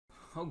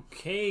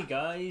Okay,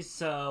 guys,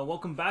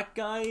 welcome back,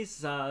 guys.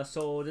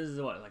 So this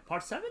is what, like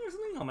part 7 or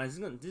something? Oh man,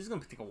 this is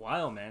gonna take a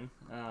while, man.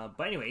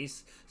 But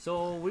anyways,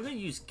 so we're gonna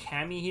use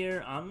Cammy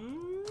here.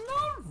 I'm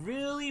not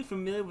really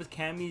familiar with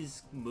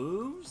Cammy's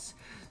moves,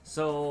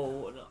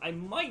 so I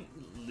might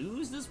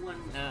lose this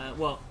one.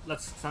 Well,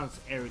 that sounds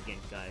arrogant,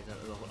 guys.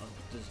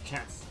 There's a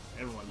chance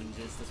everyone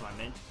loses. That's what I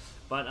meant.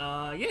 But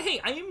yeah, hey,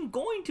 I am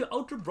going to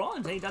Ultra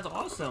Bronze. Hey, that's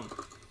awesome.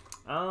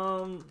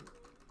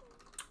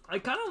 I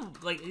kind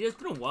of, like, it's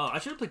been a while. I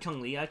should have played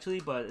Chun-Li, actually,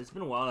 but it's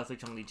been a while I played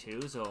Chun-Li,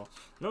 too, so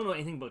I don't know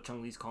anything about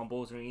Chun-Li's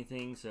combos or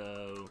anything,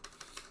 so,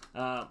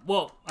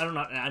 well, I don't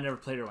know, I never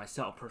played her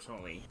myself,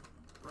 personally.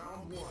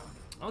 Round one.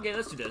 Okay,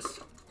 let's do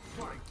this.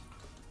 Fight.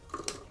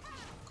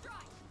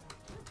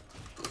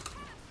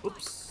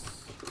 Oops.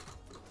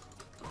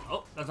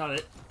 Oh, that's not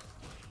it.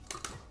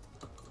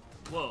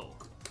 Whoa.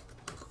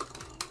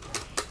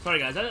 Sorry,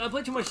 guys, I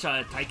played too much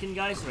Taiken,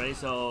 guys, right,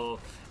 so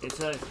it's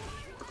a...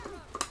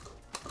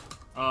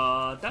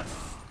 that's...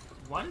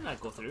 Why did I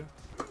go through?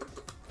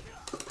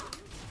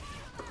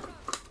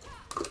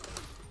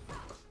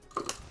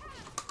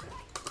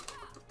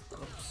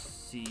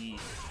 Oopsie.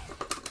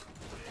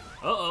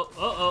 Uh-oh,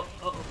 uh-oh,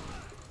 uh-oh.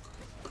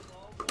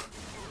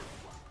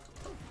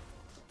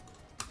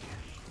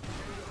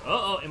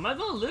 Uh-oh, am I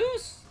gonna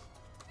lose?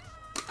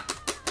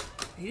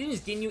 He didn't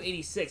just gain you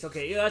 86.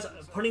 Okay, yeah,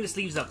 that's putting the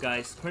sleeves up,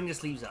 guys. Putting the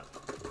sleeves up.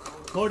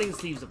 Putting the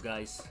sleeves up,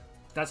 guys.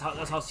 That's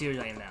how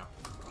serious I am now.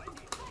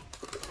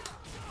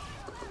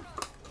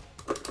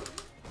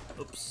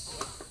 Oops.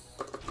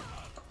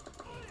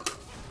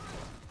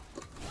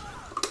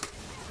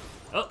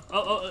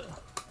 Oh.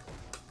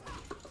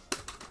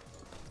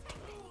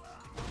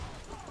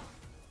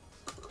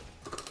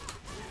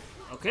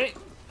 Okay.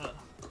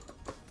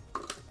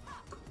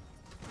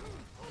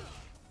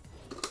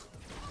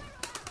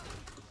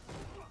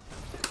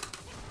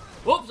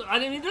 Whoops, I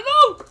didn't need to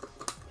know!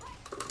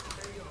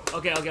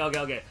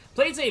 Okay.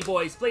 Play it safe,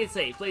 boys. Play it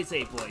safe,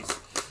 boys.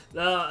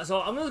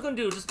 So I'm just gonna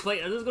just play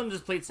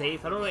it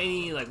safe. I don't know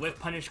any like whip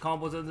punish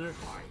combos in there.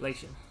 Like,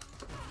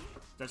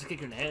 that's a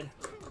kick in the head.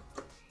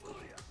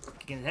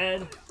 Kick in the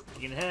head.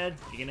 Kick in the head.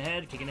 Kick in the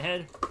head. Kick in the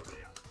head.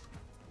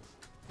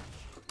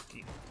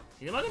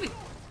 Am I gonna be?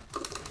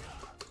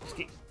 Just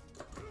kick.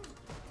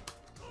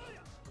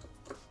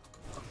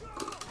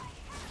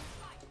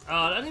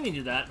 I didn't even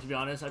do that, to be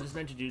honest. I just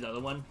meant to do the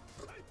other one.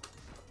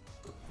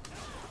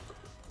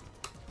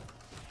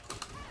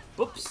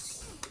 Whoops.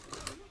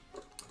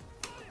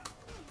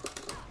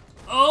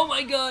 Oh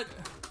my god!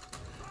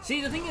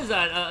 See, the thing is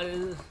that,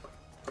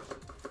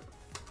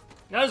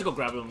 now let's go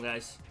grab him,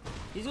 guys.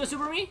 He's gonna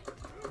super me?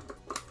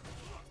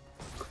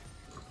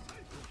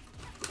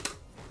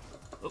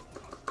 Oh.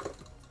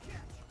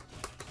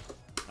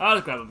 I'll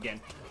just grab him again.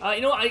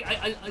 You know what,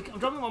 I'm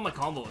dropping all my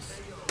combos.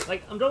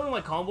 Like, I'm dropping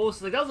my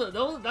combos. Like,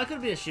 that could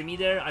have been a shimmy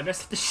there. I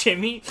messed up the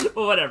shimmy, but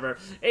whatever.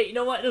 Hey, you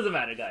know what? It doesn't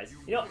matter, guys.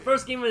 You know,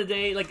 first game of the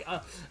day, like,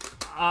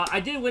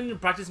 I did win in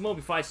practice mode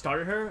before I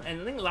started her,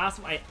 and I think the last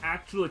time I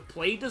actually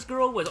played this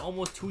girl was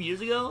almost 2 years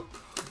ago.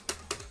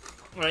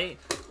 Right?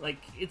 Like,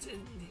 it's...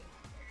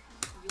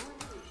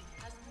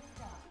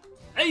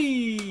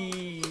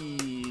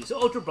 Hey! So,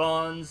 Ultra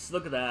Bronze,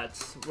 look at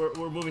that.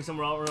 We're moving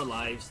somewhere out in our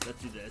lives.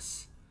 Let's do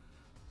this.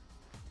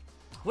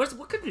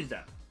 What country is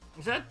that?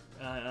 Is that...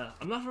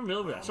 I'm not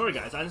familiar with that. Sorry,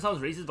 guys. I know it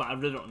sounds racist, but I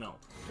really don't know.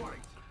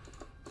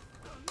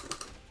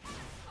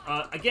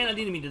 Again, I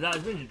didn't mean to do that. I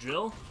was going to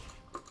drill.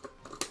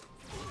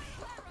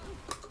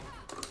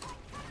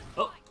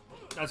 Oh,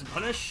 that's a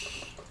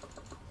punish.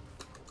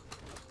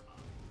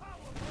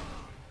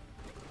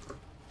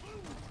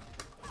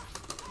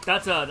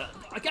 That's I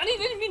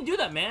didn't even do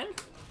that, man.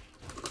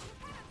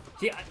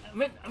 See, I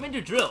meant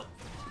to drill.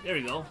 There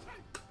we go.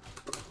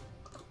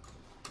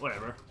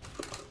 Whatever.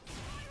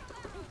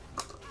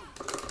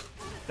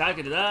 I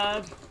could do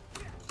that.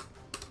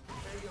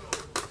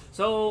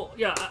 So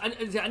yeah,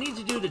 I need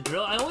to do the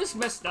drill. I always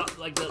messed up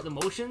like the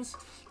motions,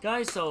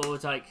 guys. So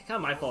it's like kind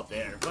of my fault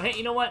there. But hey,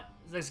 you know what?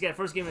 Let's get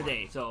first game of the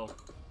day. So,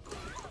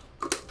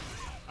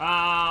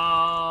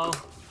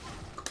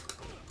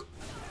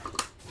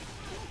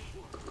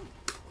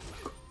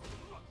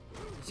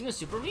 is he gonna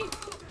super me?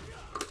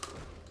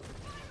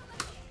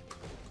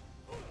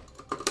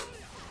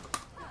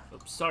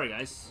 Oops, sorry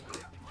guys.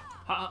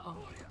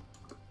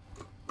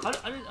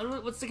 I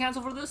don't, what's the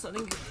cancel for this? I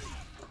think...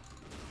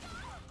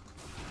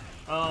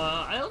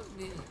 I don't...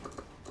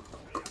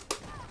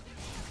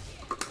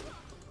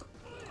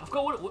 I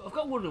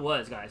forgot what it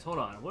was, guys. Hold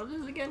on. What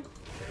is it again?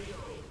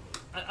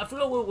 I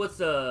forgot what's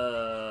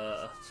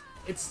the...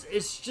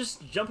 It's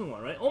just jumping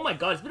one, right? Oh my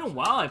god, it's been a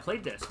while I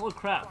played this. Holy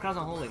crap. Crowd's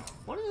not holding.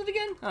 What is it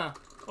again? Huh.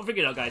 I'll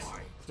figure it out, guys.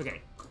 It's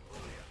okay.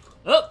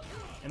 Oh!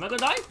 Am I gonna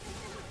die?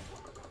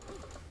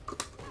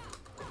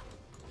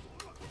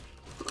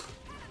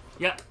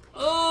 Yeah.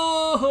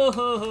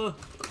 Oh!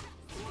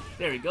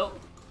 There we go.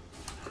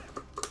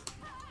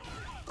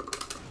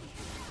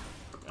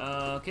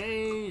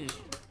 Okay.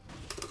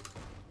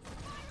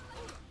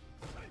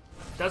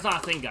 That's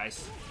not a thing,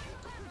 guys.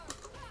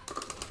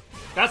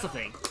 That's a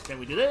thing. Then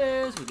we do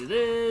this, we do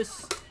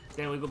this.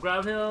 Then we go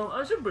grab him.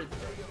 I should bring.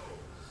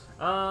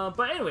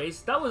 But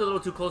anyways, that was a little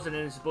too close than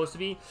it's supposed to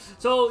be.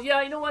 So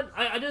yeah, you know what?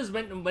 I just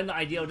went the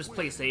idea of just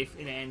play safe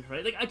in the end,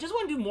 right? Like I just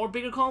want to do more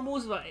bigger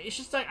combos, but it's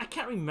just like I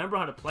can't remember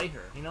how to play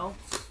her, you know?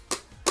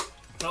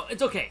 So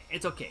it's okay.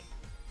 It's okay.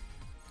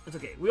 It's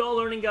okay. We're all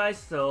learning, guys.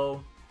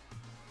 So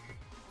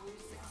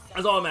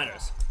that's all that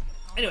matters.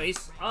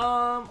 Anyways,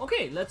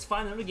 okay, let's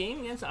find another game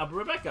against. I'll be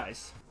right back,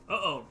 guys.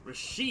 Uh-oh,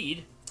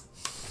 Rashid.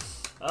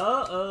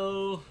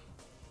 Uh-oh.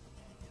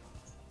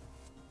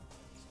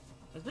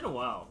 It's been a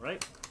while,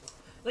 right?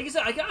 Like I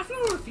said, I forgot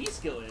what her fee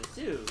skill is,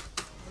 too.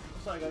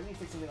 I'm sorry, guys. I need to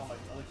fix something on my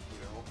other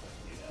computer real quick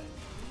for you guys.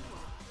 You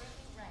are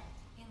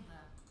ranked in the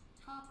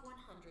top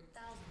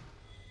 100,000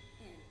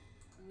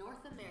 in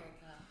North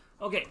America.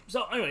 Okay,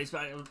 so anyways,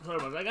 sorry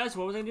about that, guys.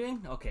 What was I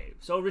doing? Okay,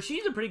 so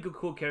Rashid's a pretty good,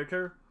 cool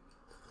character.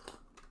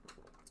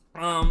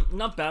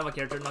 Not bad of a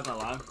character, not gonna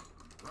lie.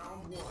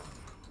 Round 1.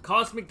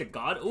 Cosmic the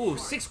God. Ooh,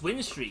 6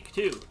 win streak,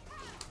 too.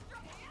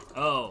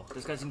 Oh,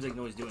 this guy seems like he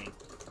knows what he's doing.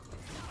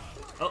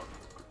 Oh.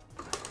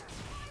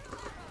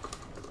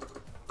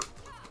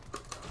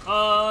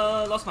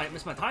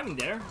 Missed my timing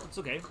there. It's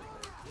okay.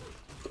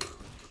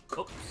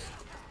 Oops.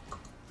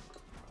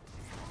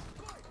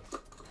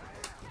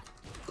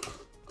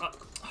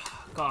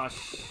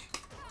 Gosh.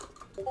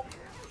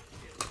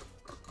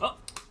 Oh.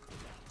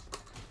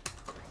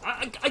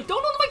 I don't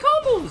know my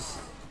combos!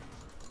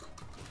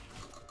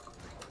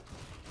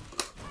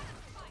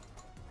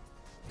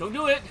 Don't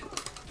do it!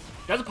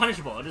 That's a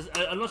punishable.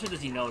 I'm not sure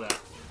does he know that.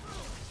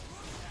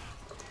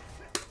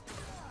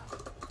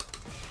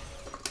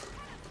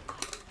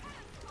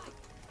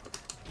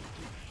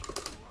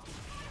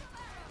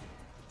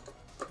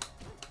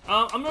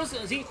 I'm gonna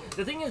see.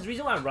 The thing is, the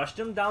reason why I rushed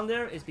him down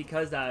there is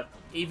because that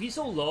if he's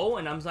so low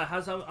and I'm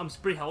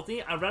pretty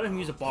healthy, I'd rather him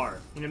use a bar.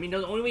 You know what I mean?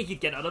 That's the only way he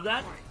could get out of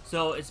that.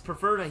 So it's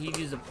preferred that he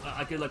uses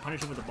I could like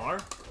punish him with a bar.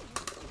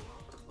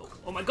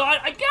 Oh my God!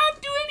 I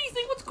can't do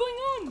anything. What's going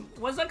on?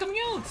 Why is that coming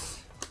out?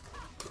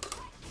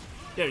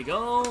 There you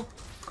go.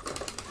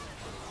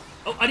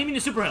 Oh, I didn't mean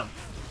to super him.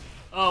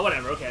 Oh,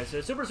 whatever. Okay,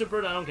 so super.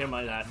 I don't care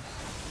about that.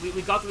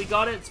 We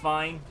got it. It's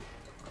fine.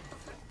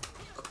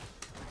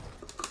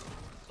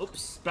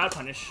 Oops, bad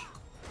punish.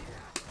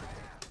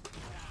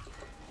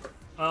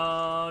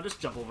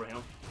 Just jump over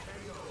him.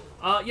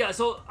 Yeah,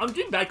 so I'm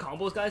doing bad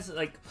combos, guys.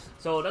 Like,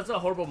 so that's a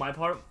horrible my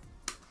part.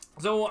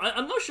 So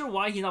I'm not sure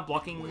why he's not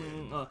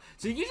blocking.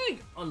 So usually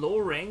on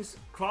lower ranks,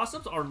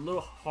 cross-ups are a little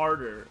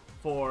harder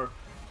for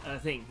a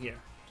thing here.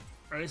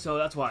 Alright, so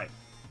that's why.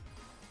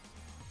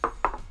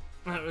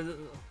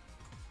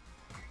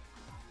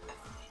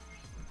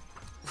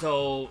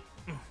 So,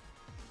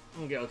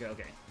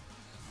 okay.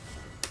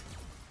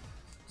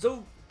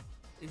 So,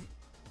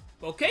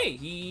 okay,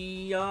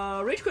 he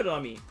rage quitted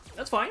on me.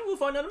 That's fine. We'll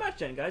find another match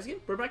then, guys.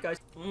 We're back, guys.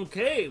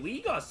 Okay,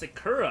 we got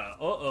Sakura.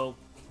 Uh-oh.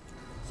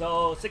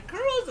 So,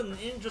 Sakura's an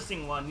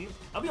interesting one.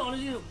 I'll be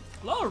honest with you,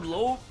 not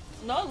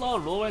a lot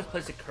of low ranks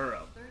play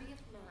Sakura. 30th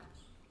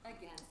match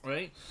against.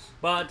 Right?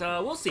 But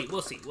we'll see.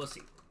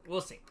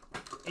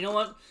 You know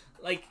what?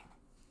 Like,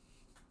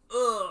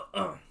 so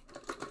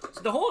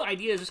the whole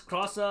idea is just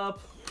cross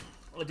up,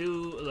 or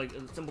do like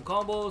simple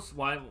combos.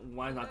 Why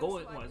not go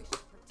it?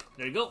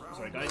 There you go.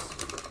 Sorry, guys.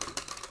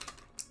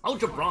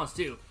 Ultra bronze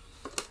too.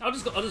 I'll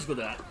just go to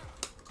that.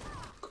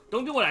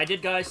 Don't do what I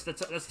did, guys.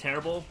 That's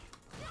terrible.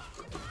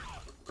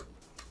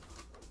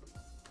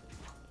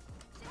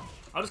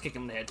 I'll just kick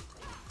him in the head.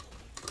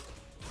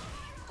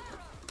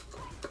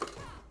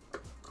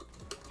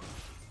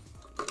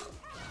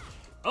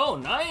 Oh,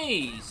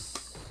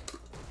 nice!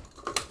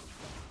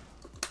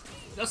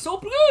 That's so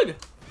good!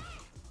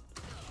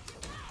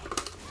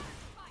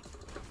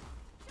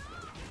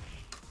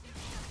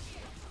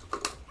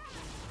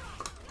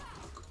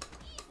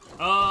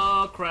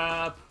 Oh,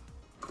 crap.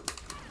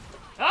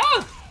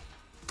 Ah!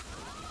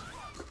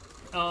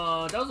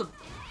 That was a...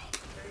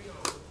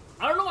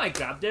 I don't know why I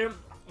grabbed there,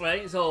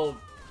 right? So...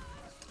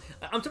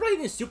 I'm surprised he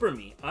didn't super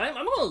me. I'm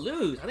gonna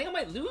lose. I think I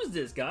might lose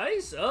this,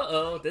 guys.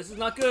 Uh-oh, this is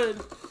not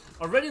good.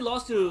 Already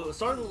lost to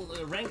starting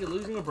rank and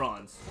losing a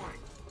bronze.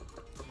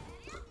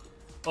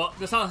 Oh,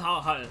 that's not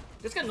how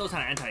this guy knows how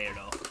to anti-air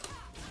though.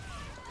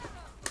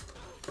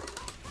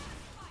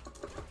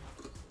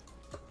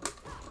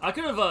 I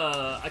could have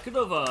oh, I think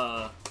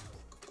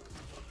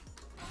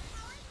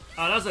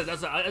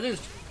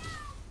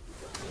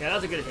yeah,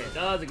 that's a good hit.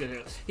 That was a good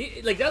hit.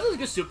 That was a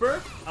good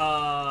super.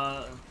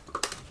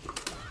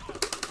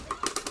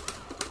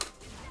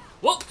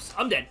 Whoops,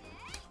 I'm dead.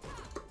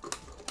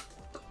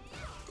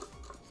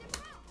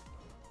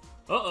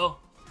 Uh-oh.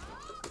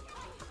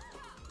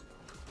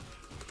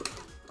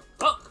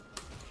 Oh.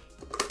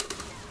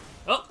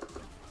 Oh.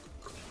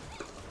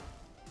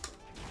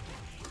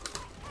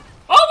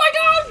 Oh my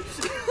god!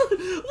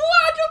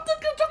 What? Dropped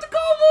the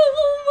combo!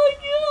 Oh my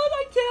god!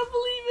 I can't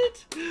believe it!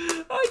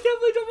 I can't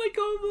believe I dropped my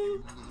combo!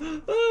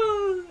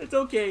 Oh, it's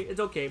okay. It's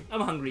okay.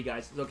 I'm hungry,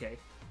 guys. It's okay.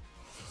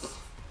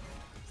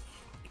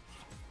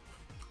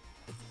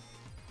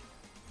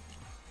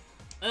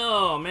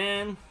 Oh,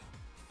 man.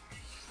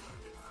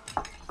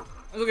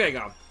 It's okay,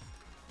 go.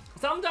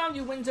 Sometimes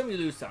you win some, you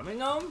lose some, you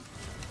know? Is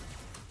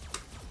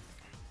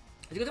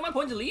he gonna take my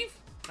point to leave?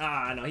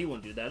 Ah, no, he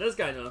won't do that. This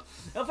guy, no.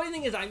 The funny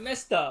thing is, I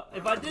messed up.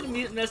 If I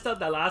didn't mess up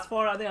that last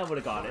part, I think I would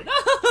have got it.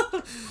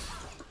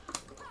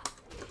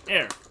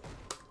 Air.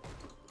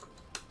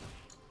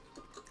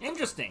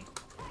 Interesting.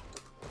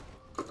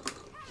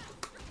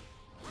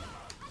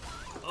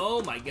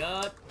 Oh my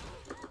god.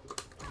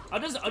 I'll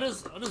just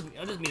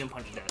meet him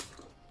punch to death.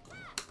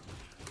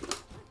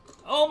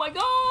 Oh my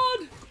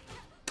god!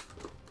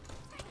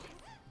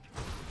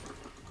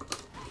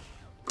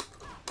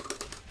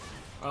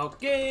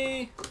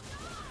 Okay.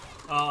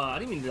 I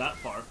didn't mean to do that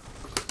far.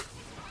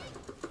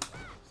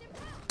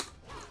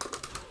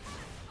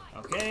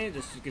 Okay,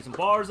 just get some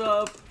bars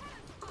up.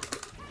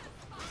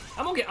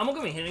 I'm okay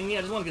with hitting me.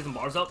 I just want to get some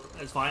bars up.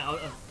 It's fine.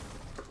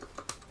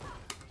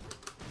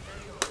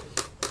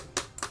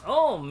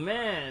 Oh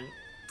man,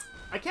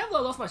 I can't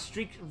believe I lost my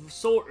streak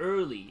so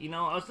early. You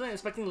know, I was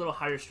expecting a little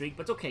higher streak,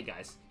 but it's okay,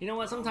 guys. You know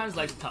what? Sometimes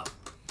life's tough.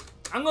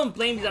 I'm gonna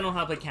blame because I don't know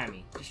how to play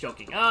Cammy. Just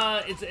joking.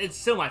 It's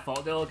still my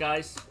fault though,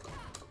 guys.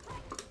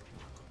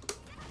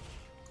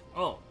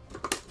 Oh.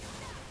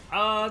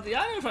 Yeah,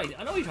 I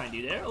know what you're trying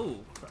to do there. Oh,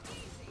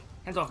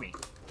 hands off me.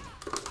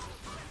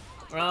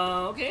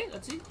 Okay,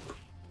 let's see.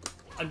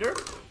 Under.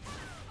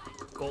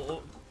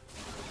 Go.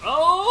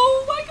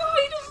 Oh my god,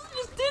 he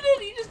just did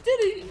it. He just did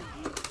it.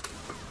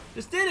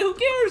 Just did it. Who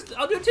cares?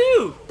 I'll do it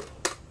too.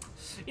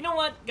 You know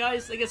what,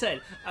 guys? Like I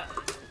said,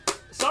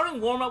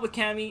 starting warm up with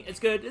Cammy, it's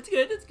good. It's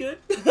good. It's good.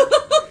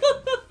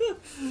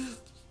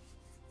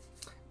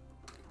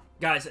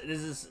 Guys,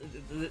 this is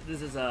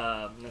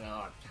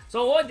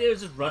so what I did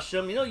is just rush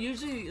them. You know,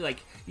 usually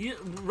like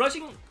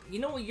rushing. You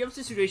know, you have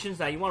situations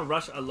that you want to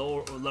rush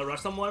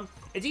rush someone.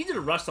 It's easy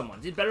to rush someone.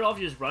 It's better off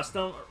you just rush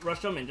them,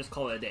 and just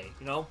call it a day.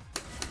 You know.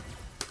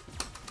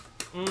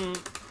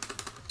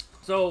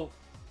 So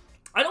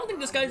I don't think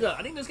this guy's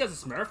I think this guy's a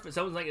smurf. It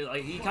sounds like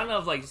he kind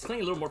of like he's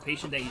playing a little more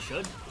patient than he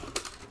should.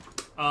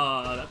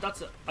 I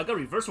got a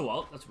reversal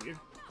out. That's weird.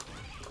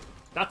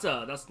 That's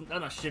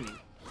not a shimmy.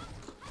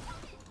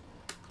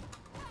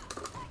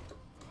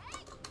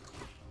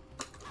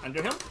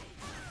 Under him.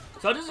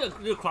 So I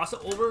just do a cross it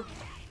over.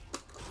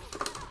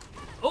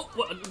 Oh,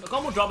 what, a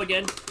combo drop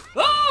again.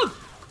 Ah!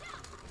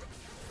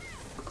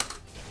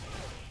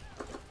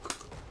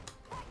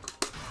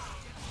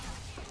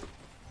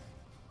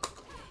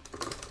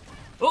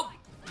 Oh,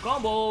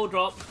 combo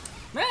drop.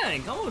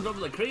 Man, combo drop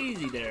like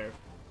crazy there.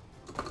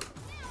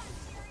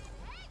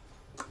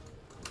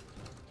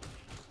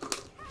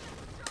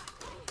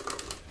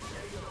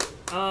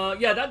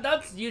 Yeah,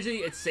 that's usually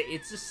it's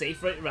just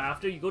safe right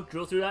after you go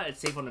drill through that.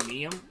 It's safe on the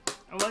medium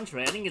range,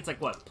 right? I think it's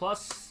like what I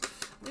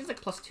think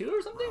it's like +2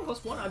 or something,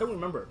 +1. I don't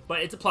remember,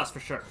 but it's a plus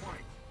for sure.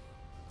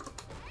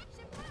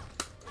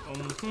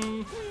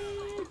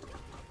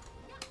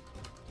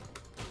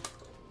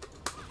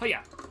 Oh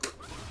yeah.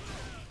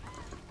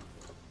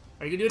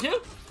 Are you gonna do it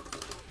too?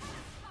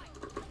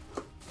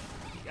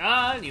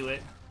 I knew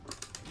it.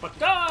 But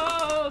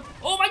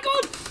oh my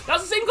god,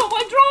 that's the same combo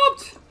I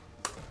dropped.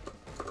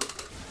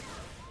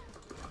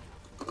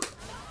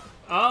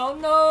 Oh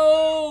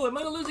no! Am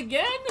I gonna lose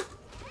again?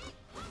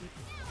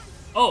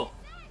 Oh,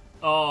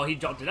 he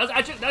dropped it. That's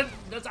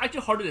actually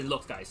harder than it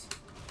looks, guys.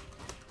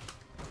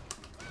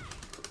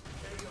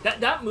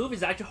 That move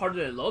is actually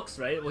harder than it looks,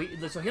 right?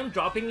 So him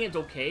dropping it is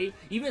okay.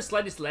 Even his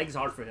slightest leg is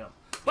hard for him.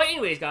 But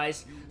anyways,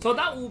 guys, so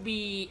that will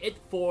be it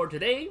for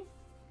today.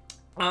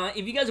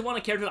 If you guys want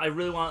a character I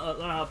really want to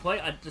learn how to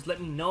play, just let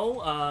me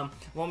know.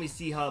 Want me to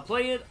see how to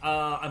play it?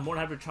 I'm more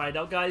than happy to try it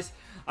out, guys.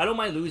 I don't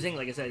mind losing.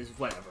 Like I said, it's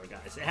whatever,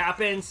 guys. It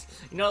happens.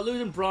 You know,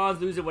 losing bronze,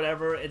 losing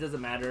whatever, it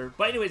doesn't matter.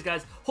 But anyways,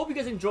 guys, hope you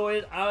guys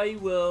enjoyed. I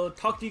will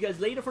talk to you guys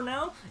later for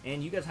now.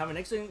 And you guys have an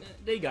excellent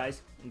day,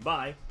 guys.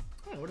 Bye.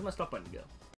 Oh, where did my stop button go?